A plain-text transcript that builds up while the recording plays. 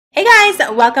Hey guys,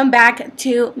 welcome back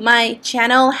to my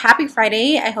channel. Happy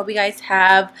Friday. I hope you guys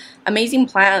have amazing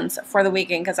plans for the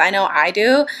weekend because I know I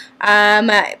do.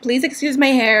 Please excuse my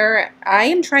hair. I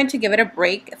am trying to give it a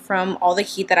break from all the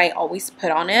heat that I always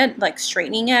put on it, like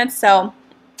straightening it. So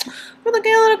we're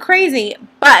looking a little crazy.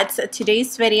 But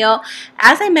today's video,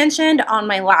 as I mentioned on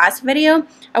my last video,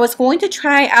 I was going to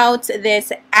try out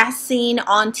this as seen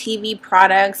on TV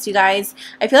products. You guys,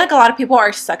 I feel like a lot of people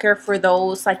are sucker for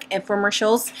those like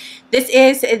infomercials. This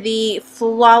is the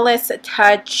Flawless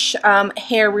Touch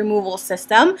hair removal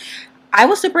system. I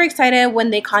was super excited when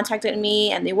they contacted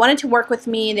me and they wanted to work with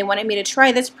me. They wanted me to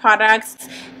try this product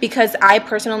because I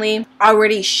personally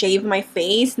already shave my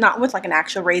face, not with like an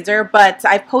actual razor, but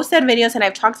I've posted videos and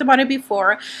I've talked about it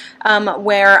before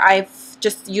where I've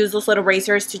just used those little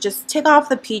razors to just take off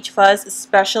the peach fuzz,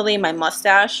 especially my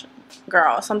mustache.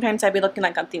 Girl, sometimes I'd be looking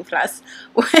like Cantinflas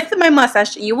with my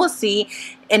mustache. You will see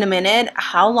in a minute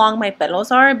how long my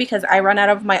pelos are because I run out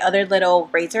of my other little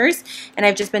razors and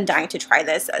I've just been dying to try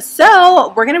this.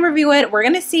 So we're going to review it. We're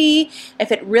going to see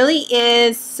if it really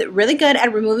is really good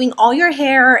at removing all your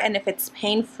hair and if it's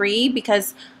pain-free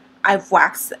because I've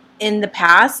waxed in the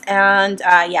past and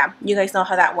yeah, you guys know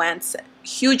how that went.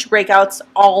 Huge breakouts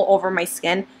all over my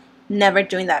skin. Never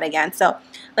doing that again. So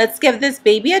let's give this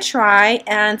baby a try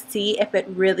and see if it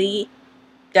really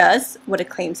does what it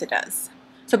claims it does.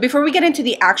 So before we get into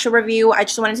the actual review, I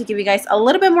just wanted to give you guys a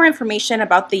little bit more information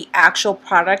about the actual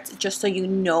product just so you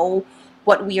know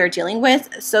what we are dealing with.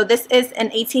 So this is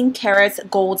an 18 karat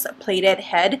gold plated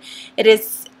head. It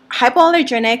is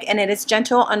hypoallergenic and it is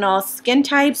gentle on all skin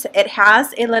types. It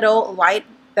has a little light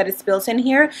that is built in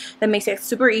here that makes it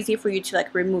super easy for you to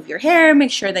like remove your hair,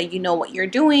 make sure that you know what you're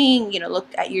doing, you know, look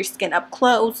at your skin up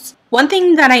close. One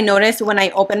thing that I noticed when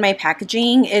I opened my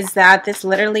packaging is that this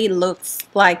literally looks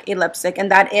like a lipstick, and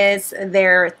that is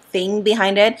their thing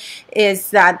behind it, is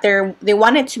that they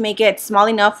wanted to make it small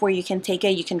enough where you can take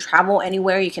it, you can travel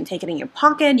anywhere, you can take it in your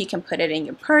pocket, you can put it in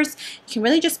your purse, you can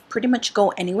really just pretty much go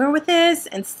anywhere with this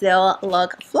and still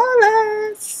look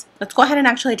flawless. Let's go ahead and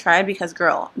actually try it because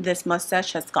girl, this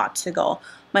mustache has got to go.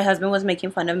 My husband was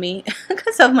making fun of me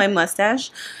because of my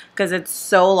mustache because it's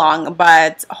so long,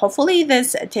 but hopefully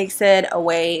this takes it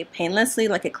away painlessly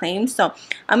like it claims. So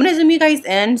I'm going to zoom you guys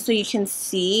in so you can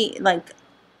see like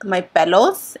my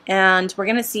pelos and we're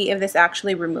going to see if this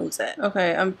actually removes it.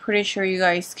 Okay, I'm pretty sure you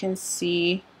guys can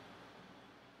see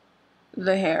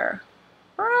the hair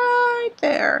right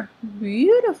there.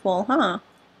 Beautiful, huh?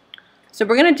 So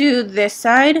we're going to do this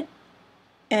side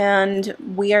and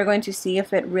we are going to see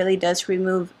if it really does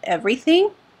remove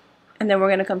everything, and then we're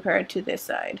going to compare it to this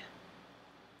side.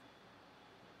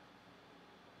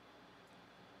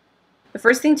 The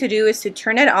first thing to do is to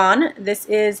turn it on. This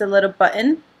is a little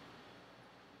button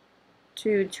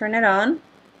to turn it on.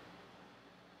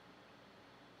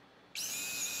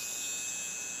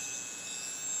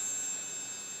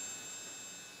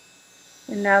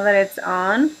 And now that it's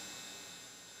on,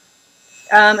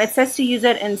 it says to use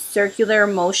it in circular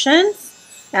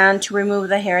motions and to remove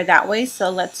the hair that way, so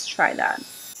let's try that.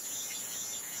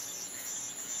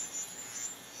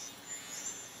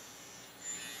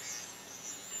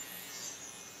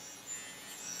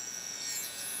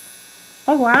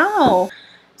 Oh wow!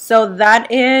 So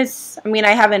that is, I mean,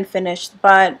 I haven't finished,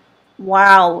 but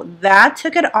wow, that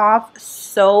took it off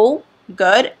so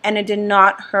good and it did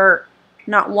not hurt,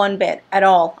 not one bit at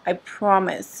all, I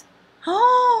promise.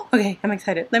 Oh, okay, I'm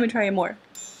excited. Let me try it more.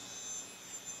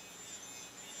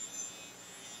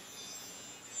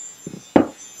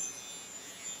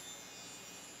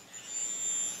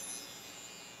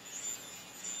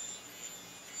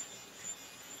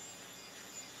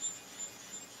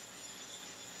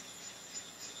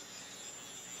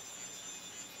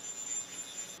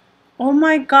 Oh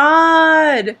my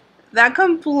god, that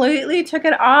completely took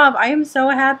it off. I am so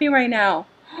happy right now.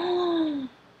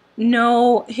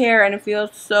 No hair and it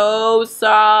feels so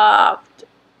soft.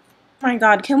 Oh my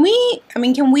god, can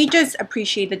we just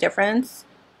appreciate the difference?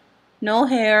 No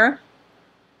hair.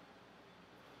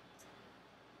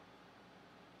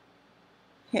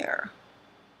 Hair.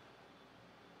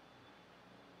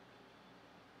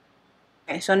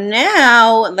 Okay, so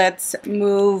now let's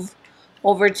move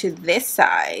over to this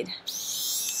side.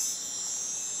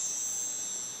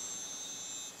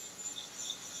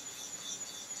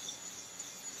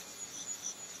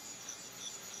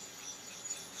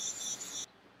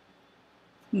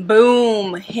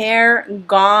 Boom, hair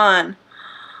gone.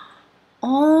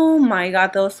 Oh my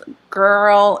god, those,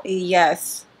 girl,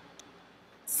 yes.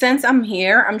 Since I'm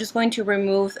here, I'm just going to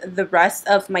remove the rest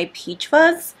of my peach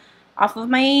fuzz off of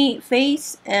my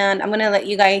face, and I'm going to let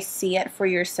you guys see it for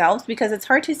yourselves because it's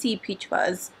hard to see peach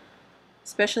fuzz,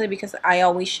 especially because I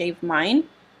always shave mine.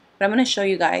 But I'm going to show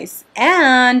you guys,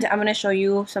 and I'm going to show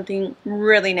you something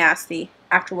really nasty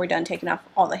after we're done taking off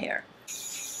all the hair.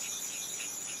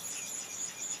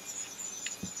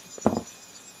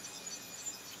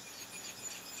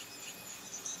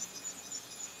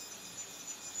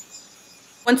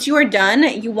 Once you are done,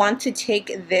 you want to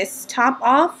take this top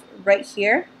off right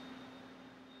here.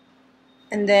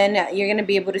 And then you're going to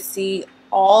be able to see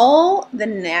all the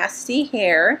nasty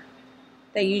hair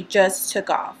that you just took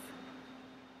off.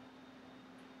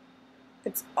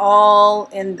 It's all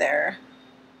in there.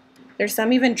 There's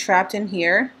some even trapped in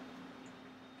here.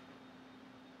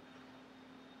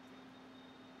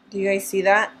 Do you guys see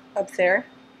that up there?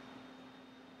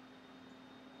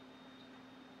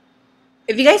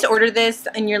 If you guys order this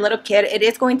in your little kit, it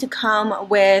is going to come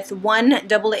with one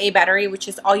AA battery, which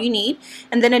is all you need.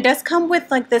 And then it does come with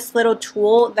like this little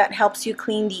tool that helps you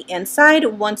clean the inside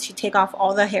once you take off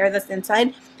all the hair that's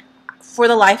inside. For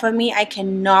the life of me, I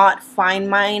cannot find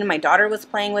mine. My daughter was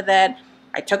playing with it.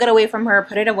 I took it away from her,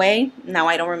 put it away. Now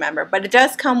I don't remember. But it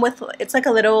does come with, it's like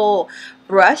a little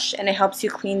brush, and it helps you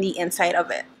clean the inside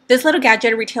of it. This little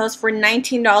gadget retails for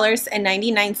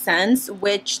 $19.99,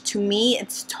 which to me,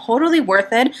 it's totally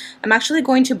worth it. I'm actually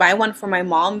going to buy one for my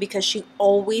mom because she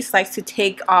always likes to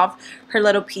take off her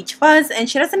little peach fuzz, and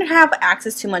she doesn't have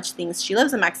access to much things. She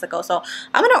lives in Mexico, so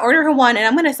I'm going to order her one, and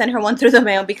I'm going to send her one through the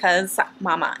mail because,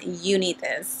 mama, you need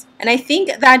this. And I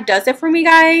think that does it for me,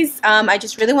 guys. I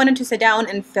just really wanted to sit down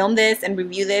and film this and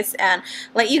review this and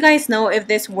let you guys know if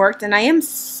this worked. And I am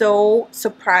so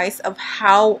surprised of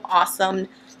how awesome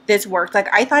this worked. Like,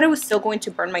 I thought it was still going to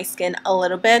burn my skin a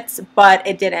little bit, but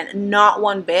it didn't, not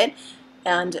one bit.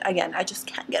 And again, I just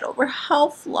can't get over how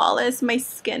flawless my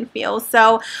skin feels.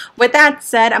 So with that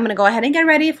said, I'm going to go ahead and get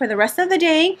ready for the rest of the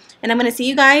day. And I'm going to see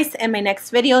you guys in my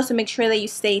next video. So make sure that you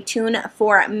stay tuned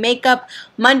for Makeup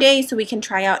Monday so we can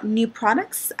try out new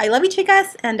products. I love you,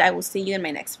 chicas, and I will see you in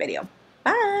my next video.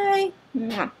 Bye.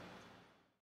 Mwah.